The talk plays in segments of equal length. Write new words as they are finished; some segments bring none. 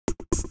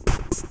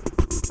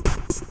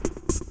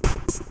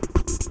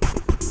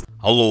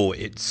Hello,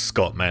 it's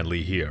Scott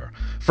Manley here.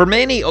 For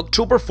many,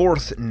 October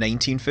 4th,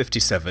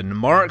 1957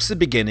 marks the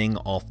beginning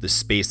of the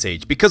space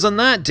age, because on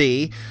that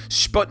day,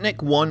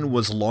 Sputnik 1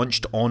 was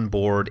launched on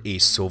board a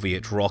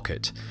Soviet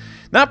rocket.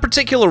 That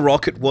particular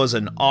rocket was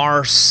an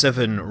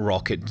R-7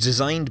 rocket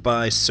designed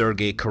by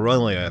Sergey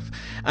Korolev,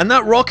 and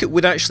that rocket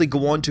would actually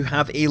go on to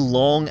have a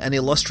long and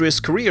illustrious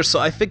career, so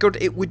I figured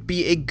it would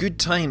be a good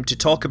time to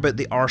talk about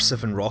the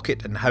R-7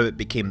 rocket and how it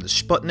became the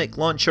Sputnik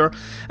launcher,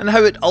 and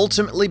how it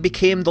ultimately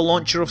became the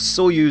launcher of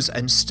Soyuz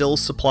and still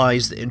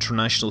supplies the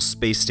International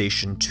Space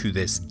Station to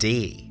this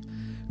day.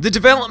 The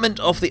development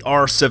of the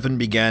R-7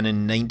 began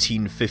in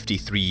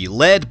 1953,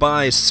 led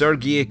by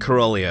Sergey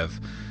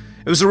Korolev.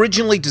 It was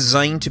originally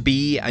designed to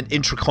be an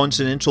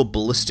intercontinental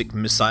ballistic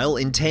missile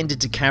intended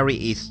to carry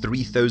a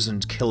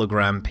 3,000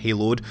 kilogram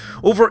payload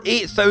over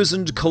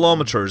 8,000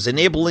 kilometers,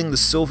 enabling the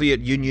Soviet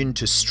Union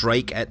to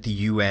strike at the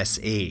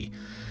USA.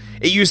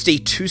 It used a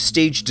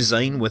two-stage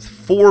design with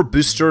 4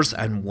 boosters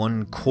and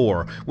 1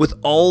 core, with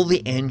all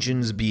the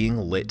engines being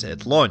lit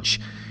at launch.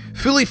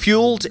 Fully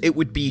fueled, it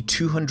would be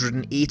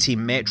 280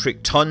 metric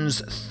tons,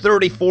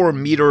 34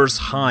 meters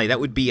high. That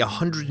would be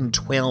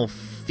 112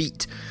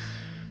 feet.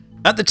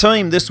 At the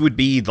time, this would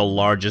be the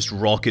largest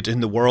rocket in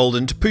the world,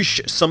 and to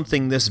push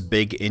something this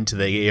big into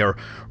the air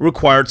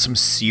required some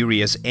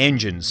serious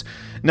engines.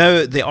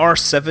 Now, the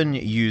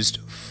R-7 used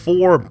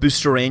 4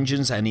 booster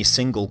engines and a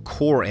single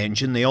core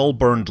engine. They all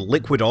burned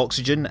liquid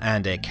oxygen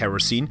and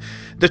kerosene.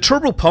 The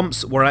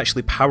turbopumps were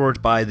actually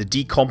powered by the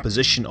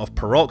decomposition of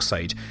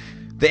peroxide.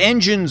 The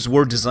engines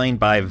were designed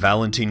by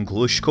Valentin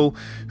Glushko,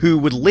 who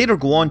would later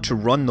go on to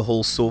run the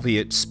whole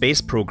Soviet space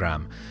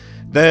program.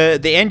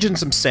 The engines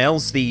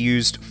themselves, they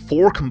used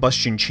 4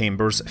 combustion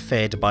chambers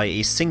fed by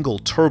a single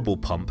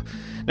turbopump.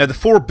 Now, the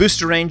 4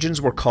 booster engines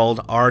were called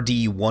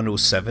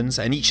RD-107s,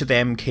 and each of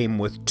them came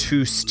with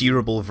 2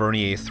 steerable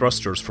vernier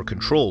thrusters for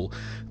control.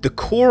 The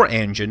core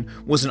engine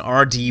was an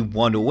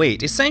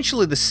RD-108,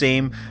 essentially the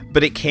same,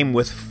 but it came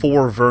with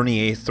 4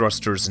 vernier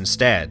thrusters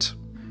instead.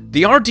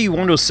 The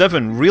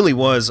RD-107 really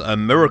was a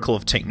miracle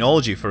of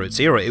technology for its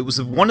era. It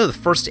was one of the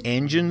first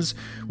engines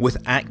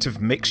with active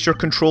mixture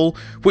control,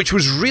 which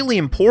was really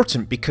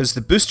important because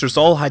the boosters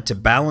all had to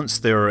balance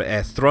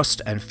their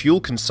thrust and fuel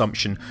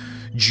consumption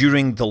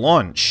during the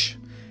launch.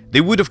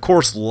 They would of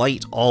course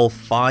light all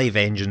 5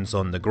 engines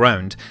on the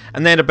ground,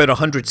 and then about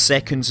 100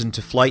 seconds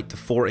into flight the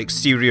 4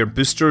 exterior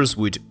boosters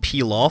would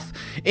peel off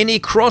in a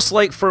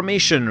cross-like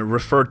formation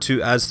referred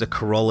to as the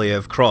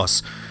Korolev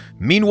cross.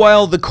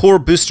 Meanwhile, the core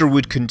booster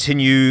would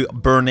continue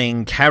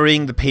burning,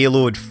 carrying the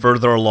payload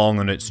further along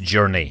on its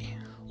journey.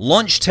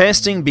 Launch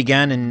testing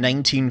began in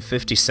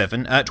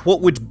 1957 at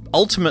what would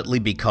ultimately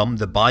become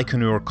the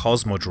Baikonur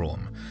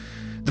Cosmodrome.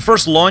 The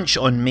first launch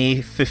on May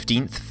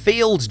 15th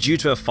failed due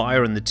to a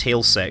fire in the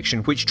tail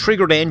section, which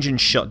triggered engine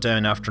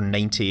shutdown after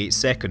 98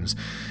 seconds.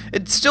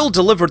 It still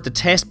delivered the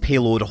test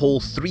payload a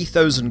whole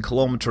 3,000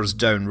 kilometers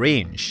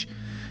downrange.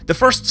 The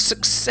first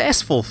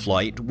successful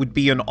flight would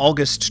be on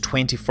August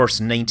 21st,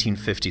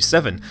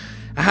 1957.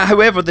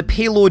 However, the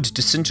payload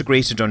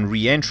disintegrated on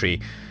re-entry.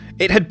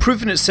 It had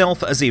proven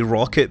itself as a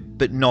rocket,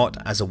 but not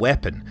as a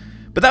weapon.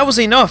 But that was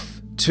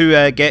enough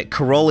to get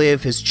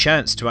Korolev his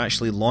chance to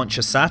actually launch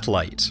a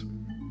satellite.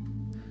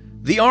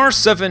 The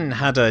R-7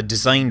 had a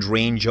designed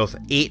range of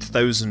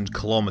 8,000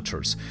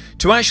 kilometers.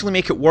 To actually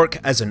make it work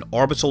as an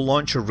orbital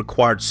launcher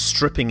required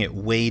stripping it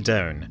way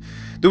down.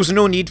 There was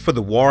no need for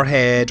the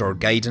warhead or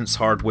guidance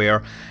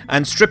hardware,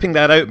 and stripping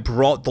that out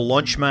brought the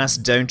launch mass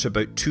down to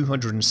about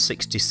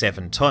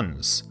 267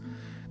 tons.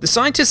 The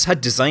scientists had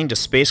designed a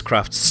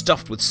spacecraft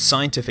stuffed with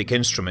scientific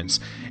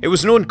instruments. It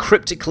was known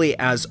cryptically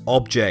as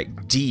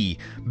Object D,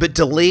 but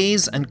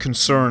delays and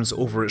concerns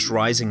over its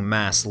rising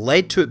mass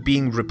led to it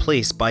being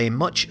replaced by a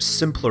much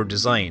simpler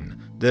design,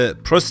 the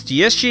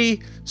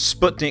Prosteyetsky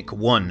Sputnik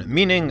 1,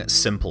 meaning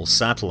simple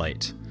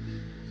satellite.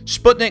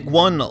 Sputnik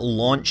 1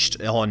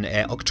 launched on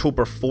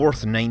October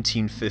 4th,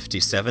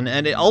 1957,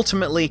 and it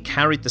ultimately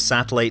carried the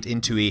satellite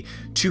into a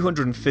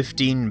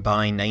 215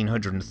 by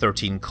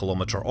 913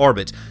 kilometer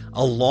orbit,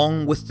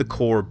 along with the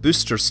core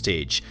booster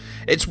stage.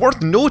 It's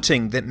worth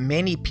noting that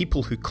many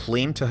people who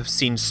claim to have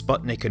seen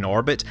Sputnik in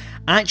orbit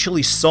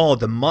actually saw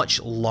the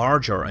much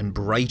larger and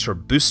brighter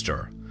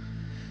booster.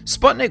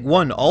 Sputnik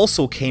 1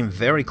 also came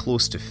very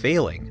close to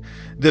failing.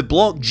 The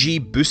Block G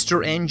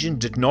booster engine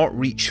did not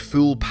reach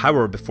full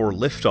power before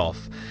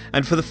liftoff,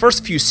 and for the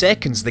first few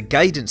seconds the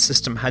guidance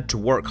system had to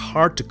work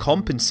hard to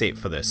compensate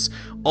for this,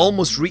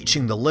 almost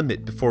reaching the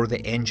limit before the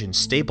engine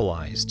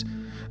stabilized.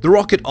 The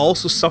rocket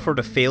also suffered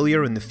a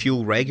failure in the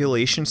fuel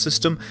regulation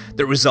system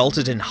that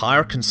resulted in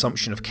higher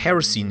consumption of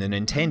kerosene than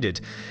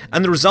intended,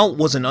 and the result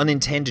was an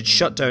unintended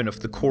shutdown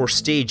of the core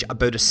stage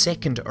about a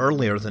second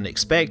earlier than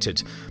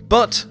expected,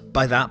 but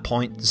by that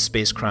point the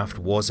spacecraft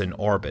was in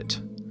orbit.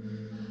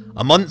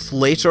 A month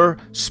later,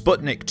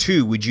 Sputnik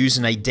 2 would use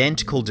an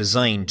identical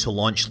design to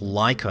launch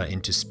Laika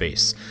into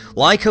space.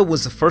 Laika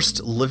was the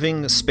first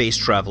living space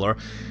traveller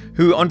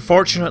who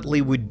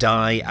unfortunately would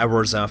die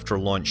hours after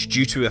launch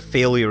due to a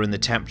failure in the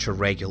temperature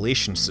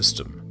regulation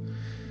system.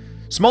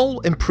 Small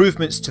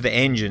improvements to the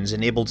engines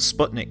enabled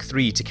Sputnik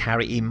 3 to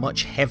carry a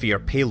much heavier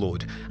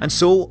payload, and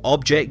so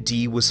Object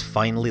D was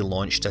finally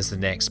launched as the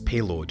next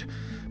payload.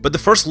 But the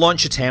first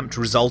launch attempt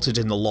resulted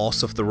in the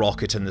loss of the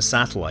rocket and the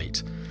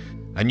satellite.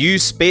 A new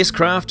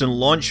spacecraft and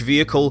launch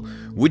vehicle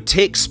would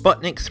take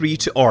Sputnik 3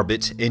 to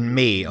orbit in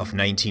May of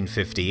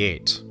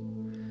 1958.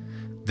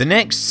 The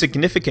next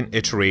significant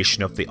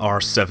iteration of the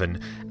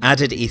R-7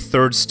 added a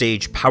third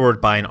stage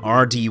powered by an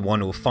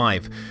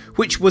RD-105,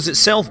 which was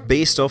itself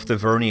based off the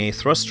Vernier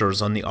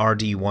thrusters on the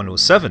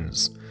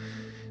RD-107s.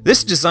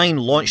 This design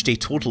launched a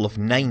total of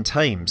 9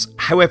 times,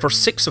 however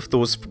 6 of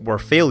those were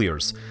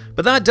failures,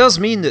 but that does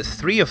mean that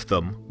 3 of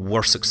them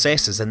were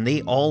successes and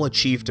they all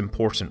achieved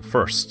important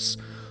firsts.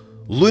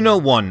 Luna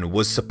 1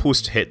 was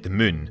supposed to hit the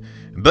moon,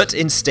 but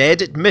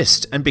instead it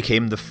missed and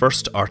became the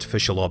first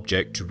artificial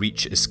object to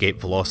reach escape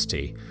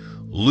velocity.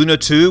 Luna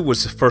 2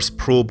 was the first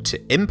probe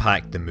to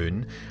impact the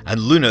moon, and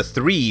Luna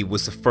 3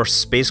 was the first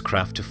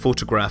spacecraft to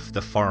photograph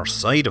the far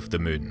side of the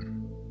moon.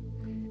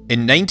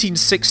 In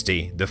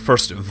 1960, the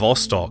first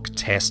Vostok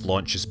test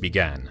launches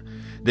began.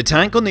 The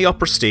tank on the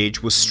upper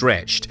stage was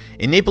stretched,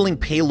 enabling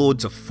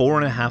payloads of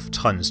 4.5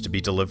 tons to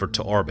be delivered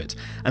to orbit,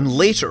 and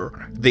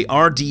later the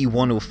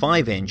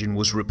RD-105 engine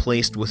was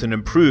replaced with an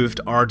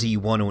improved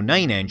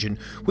RD-109 engine,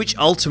 which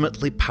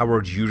ultimately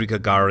powered Yuri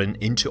Gagarin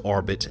into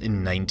orbit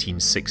in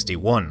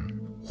 1961.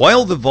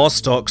 While the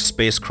Vostok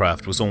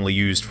spacecraft was only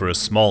used for a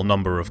small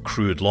number of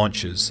crewed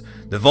launches,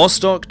 the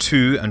Vostok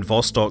 2 and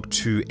Vostok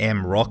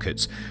 2M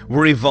rockets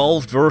were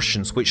evolved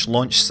versions which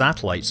launched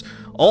satellites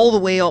all the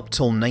way up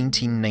till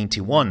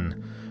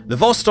 1991. The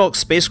Vostok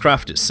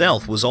spacecraft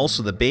itself was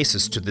also the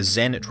basis to the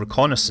Zenit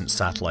reconnaissance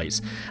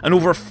satellites, and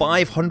over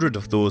 500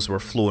 of those were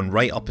flown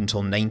right up until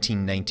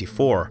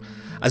 1994.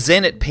 A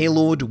Zenit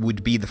payload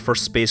would be the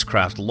first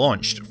spacecraft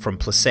launched from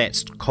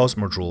Plesetsk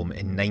Cosmodrome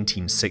in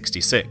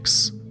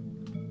 1966.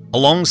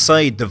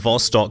 Alongside the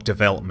Vostok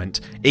development,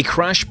 a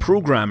crash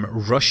program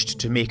rushed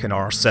to make an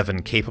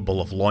R-7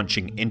 capable of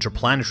launching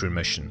interplanetary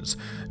missions,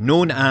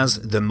 known as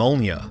the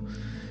Molniya.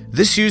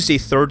 This used a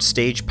third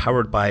stage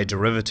powered by a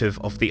derivative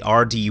of the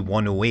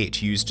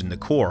RD-108 used in the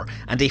core,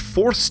 and a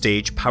fourth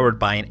stage powered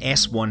by an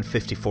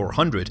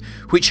S-1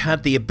 which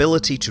had the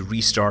ability to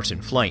restart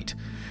in flight.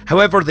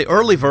 However, the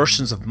early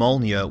versions of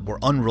Molniya were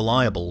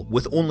unreliable,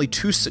 with only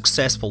 2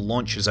 successful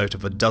launches out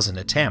of a dozen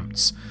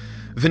attempts.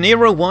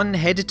 Venera 1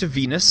 headed to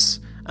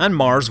Venus, and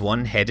Mars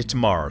 1 headed to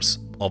Mars,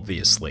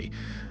 obviously.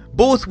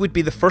 Both would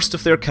be the first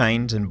of their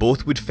kind, and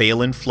both would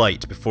fail in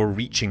flight before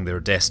reaching their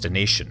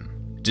destination.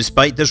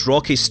 Despite this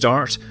rocky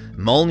start,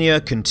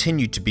 Molniya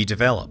continued to be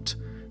developed.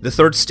 The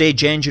third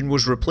stage engine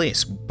was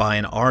replaced by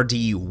an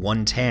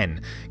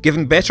RD-110,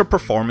 giving better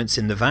performance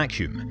in the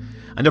vacuum,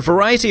 and a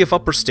variety of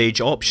upper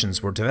stage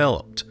options were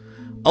developed.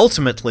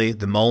 Ultimately,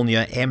 the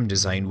Molniya M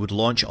design would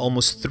launch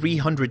almost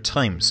 300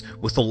 times,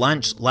 with the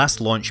last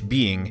launch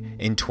being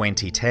in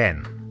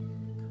 2010.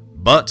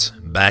 But,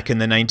 back in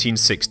the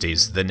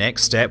 1960s, the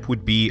next step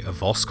would be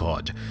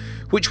Voskhod,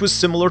 which was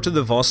similar to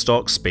the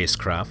Vostok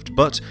spacecraft,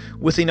 but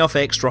with enough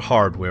extra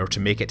hardware to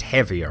make it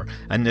heavier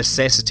and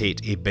necessitate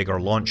a bigger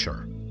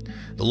launcher.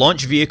 The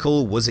launch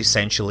vehicle was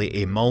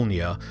essentially a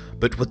Molniya,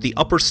 but with the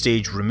upper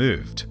stage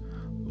removed.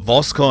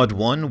 Voskhod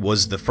 1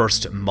 was the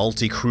first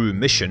multi-crew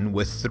mission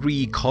with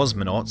 3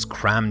 cosmonauts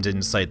crammed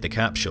inside the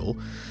capsule,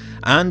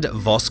 and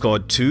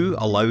Voskhod 2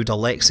 allowed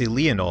Alexei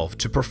Leonov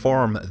to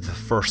perform the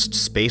first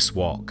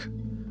spacewalk.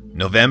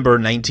 November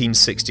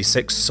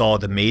 1966 saw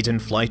the maiden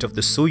flight of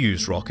the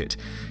Soyuz rocket,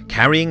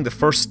 carrying the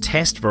first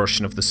test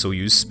version of the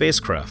Soyuz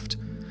spacecraft.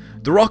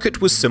 The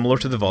rocket was similar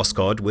to the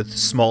Voskhod with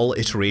small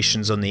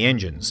iterations on the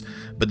engines,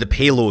 but the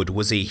payload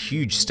was a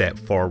huge step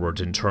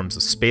forward in terms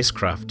of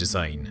spacecraft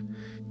design.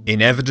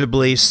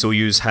 Inevitably,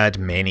 Soyuz had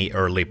many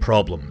early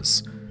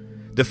problems.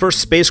 The first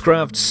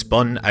spacecraft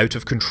spun out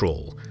of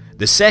control.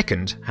 The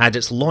second had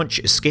its launch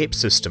escape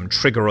system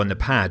trigger on the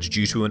pad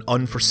due to an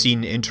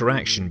unforeseen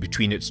interaction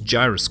between its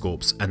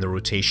gyroscopes and the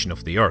rotation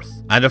of the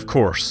Earth. And of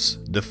course,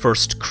 the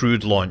first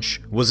crewed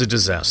launch was a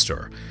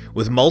disaster,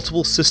 with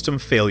multiple system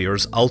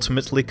failures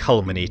ultimately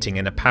culminating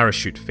in a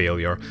parachute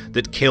failure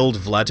that killed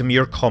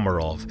Vladimir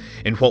Komarov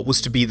in what was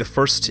to be the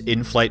first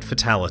in-flight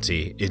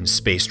fatality in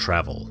space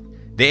travel.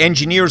 The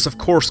engineers, of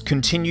course,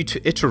 continued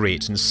to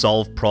iterate and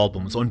solve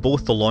problems on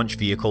both the launch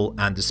vehicle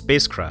and the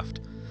spacecraft.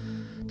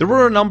 There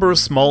were a number of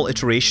small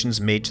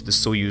iterations made to the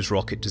Soyuz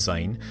rocket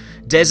design,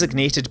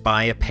 designated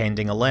by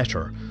appending a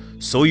letter.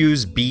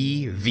 Soyuz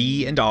B,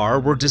 V, and R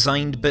were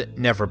designed but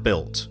never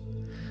built.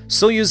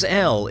 Soyuz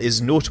L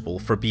is notable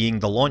for being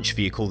the launch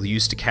vehicle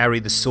used to carry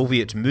the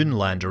Soviet moon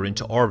lander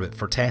into orbit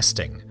for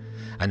testing,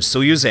 and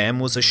Soyuz M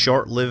was a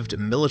short-lived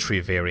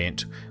military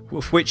variant,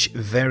 of which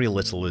very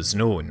little is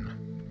known.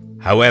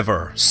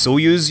 However,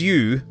 Soyuz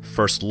U,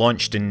 first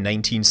launched in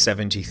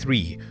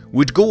 1973,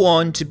 would go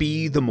on to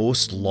be the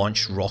most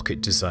launched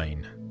rocket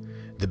design.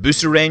 The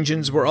booster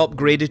engines were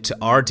upgraded to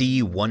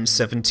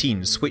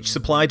RD-117s, which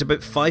supplied about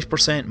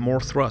 5%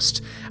 more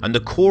thrust, and the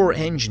core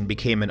engine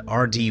became an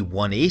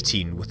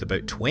RD-118 with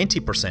about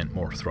 20%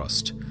 more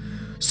thrust.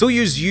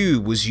 Soyuz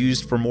U was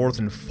used for more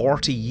than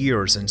 40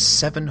 years and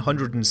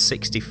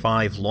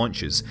 765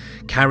 launches,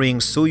 carrying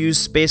Soyuz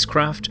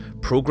spacecraft,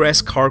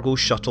 Progress cargo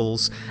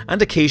shuttles, and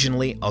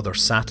occasionally other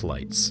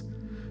satellites.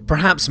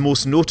 Perhaps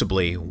most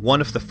notably, one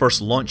of the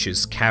first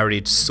launches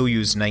carried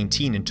Soyuz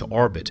 19 into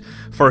orbit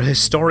for a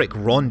historic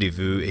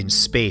rendezvous in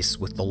space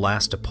with the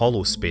last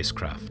Apollo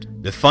spacecraft.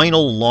 The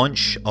final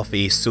launch of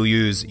a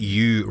Soyuz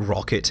U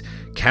rocket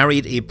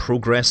carried a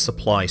Progress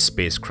supply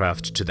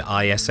spacecraft to the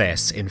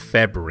ISS in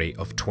February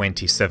of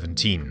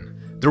 2017.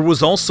 There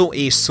was also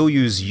a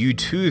Soyuz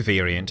U-2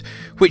 variant,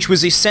 which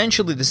was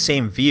essentially the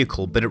same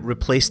vehicle, but it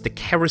replaced the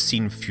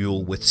kerosene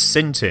fuel with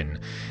Syntin.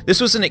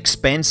 This was an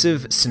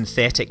expensive,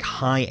 synthetic,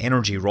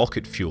 high-energy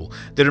rocket fuel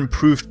that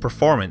improved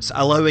performance,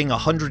 allowing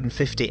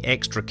 150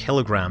 extra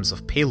kilograms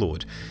of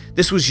payload.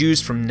 This was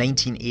used from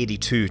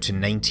 1982 to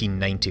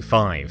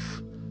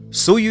 1995.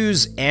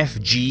 Soyuz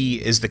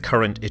FG is the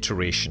current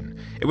iteration.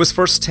 It was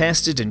first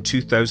tested in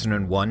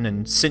 2001,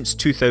 and since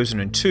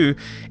 2002,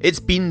 it's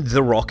been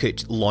the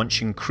rocket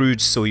launching crewed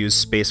Soyuz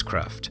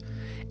spacecraft.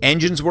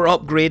 Engines were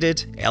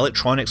upgraded,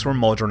 electronics were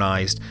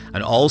modernized,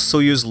 and all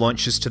Soyuz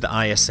launches to the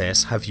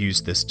ISS have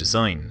used this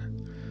design.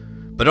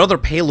 But other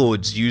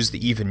payloads use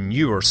the even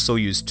newer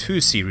Soyuz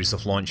 2 series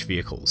of launch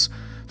vehicles.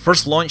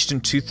 First launched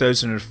in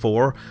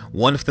 2004,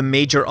 one of the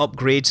major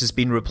upgrades has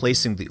been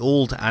replacing the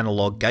old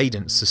analog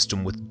guidance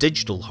system with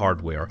digital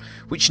hardware,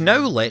 which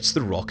now lets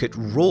the rocket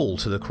roll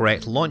to the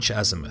correct launch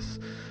azimuth.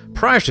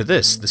 Prior to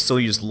this, the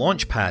Soyuz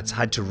launch pads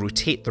had to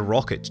rotate the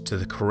rocket to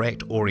the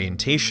correct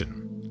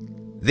orientation.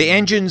 The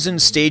engines and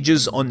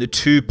stages on the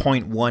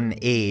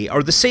 2.1A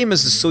are the same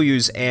as the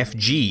Soyuz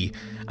FG,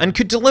 and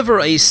could deliver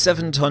a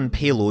 7-ton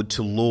payload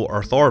to low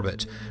Earth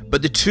orbit,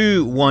 but the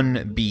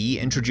 2.1B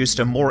introduced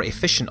a more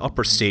efficient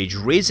upper stage,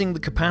 raising the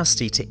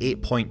capacity to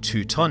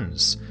 8.2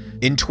 tons.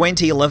 In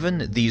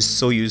 2011, these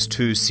Soyuz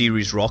 2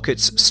 series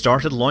rockets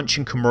started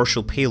launching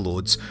commercial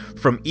payloads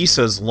from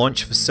ESA's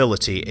launch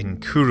facility in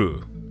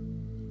Kourou.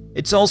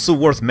 It's also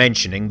worth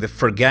mentioning the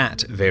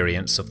Fregat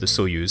variants of the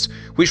Soyuz,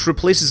 which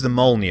replaces the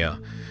Molniya.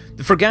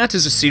 The Fregat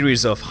is a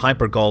series of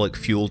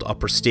hypergolic-fueled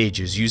upper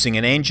stages using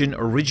an engine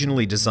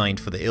originally designed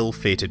for the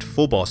ill-fated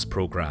Phobos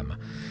program.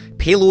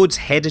 Payloads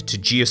headed to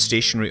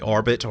geostationary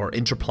orbit or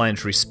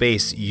interplanetary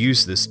space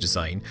use this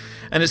design,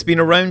 and it's been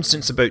around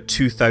since about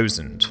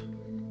 2000.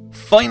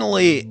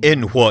 Finally,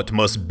 in what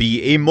must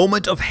be a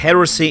moment of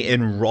heresy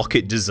in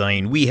rocket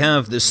design, we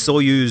have the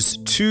Soyuz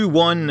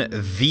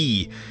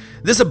 2.1V.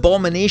 This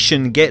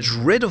abomination gets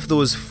rid of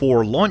those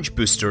 4 launch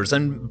boosters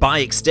and, by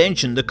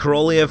extension, the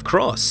Korolev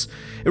cross.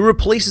 It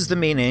replaces the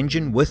main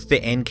engine with the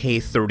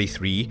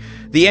NK-33,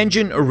 the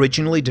engine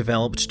originally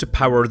developed to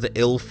power the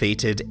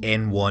ill-fated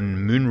N1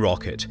 moon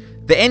rocket.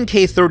 The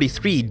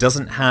NK-33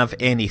 doesn't have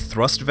any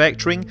thrust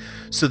vectoring,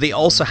 so they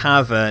also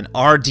have an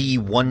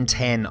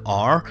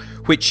RD-110R,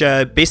 which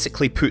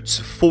basically puts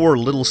 4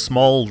 little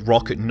small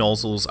rocket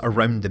nozzles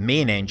around the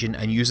main engine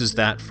and uses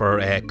that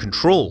for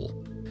control.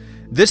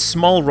 This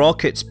small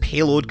rocket's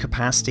payload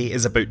capacity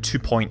is about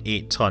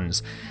 2.8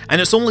 tons,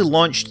 and it's only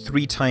launched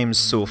 3 times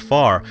so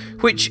far,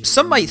 which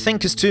some might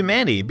think is too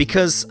many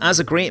because, as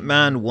a great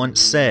man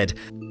once said,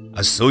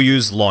 a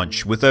Soyuz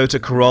launch without a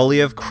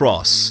Korolev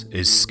cross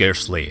is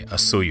scarcely a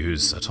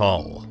Soyuz at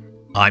all.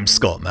 I'm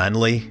Scott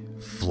Manley,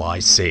 fly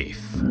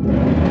safe.